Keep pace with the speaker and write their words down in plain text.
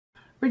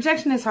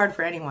Rejection is hard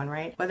for anyone,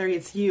 right? Whether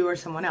it's you or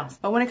someone else.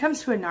 But when it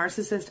comes to a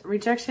narcissist,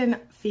 rejection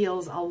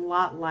feels a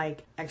lot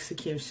like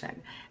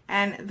execution.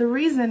 And the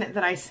reason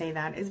that I say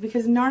that is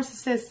because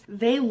narcissists,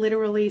 they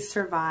literally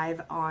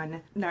survive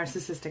on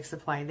narcissistic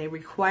supply. They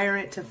require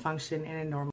it to function in a normal